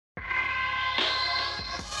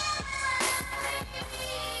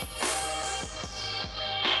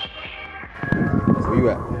you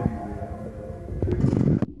at?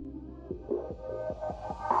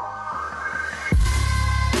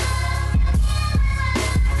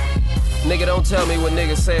 Nigga, don't tell me what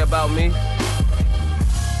niggas say about me.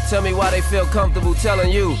 Tell me why they feel comfortable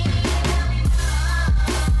telling you.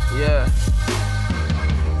 Yeah.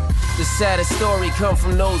 The saddest story come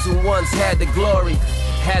from those who once had the glory.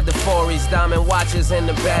 Had the 40s, diamond watches and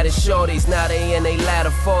the baddest shorties. Now they in they latter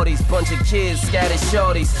 40s, bunch of kids, scattered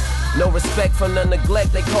shorties. No respect for the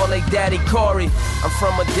neglect, they call they daddy Corey. I'm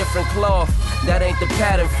from a different cloth, that ain't the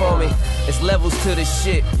pattern for me. It's levels to this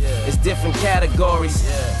shit, it's different categories.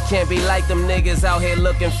 Can't be like them niggas out here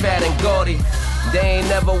looking fat and gaudy. They ain't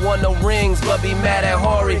never won no rings, but be mad at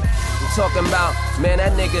Hori. I'm talking about, man,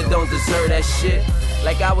 that nigga don't deserve that shit.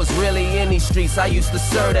 Like I was really in these streets, I used to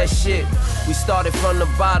serve that shit. We started from the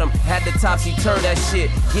bottom, had the topsy-turvy that shit.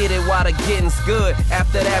 Get it while the getting's good,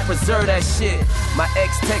 after that preserve that shit. My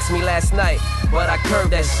ex texted me last night, but I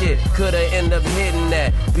curved that shit. Coulda ended up hitting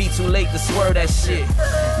that, be too late to swerve that shit.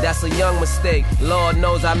 That's a young mistake, Lord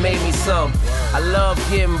knows I made me some. I love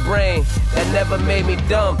getting brain, that never made me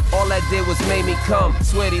dumb. All that did was made me come,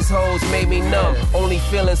 swear these hoes made me numb. Only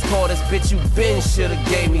feelings caught this bitch you been, shoulda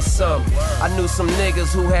gave me some. I knew some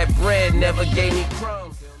niggas who had bread, never gave me crumbs.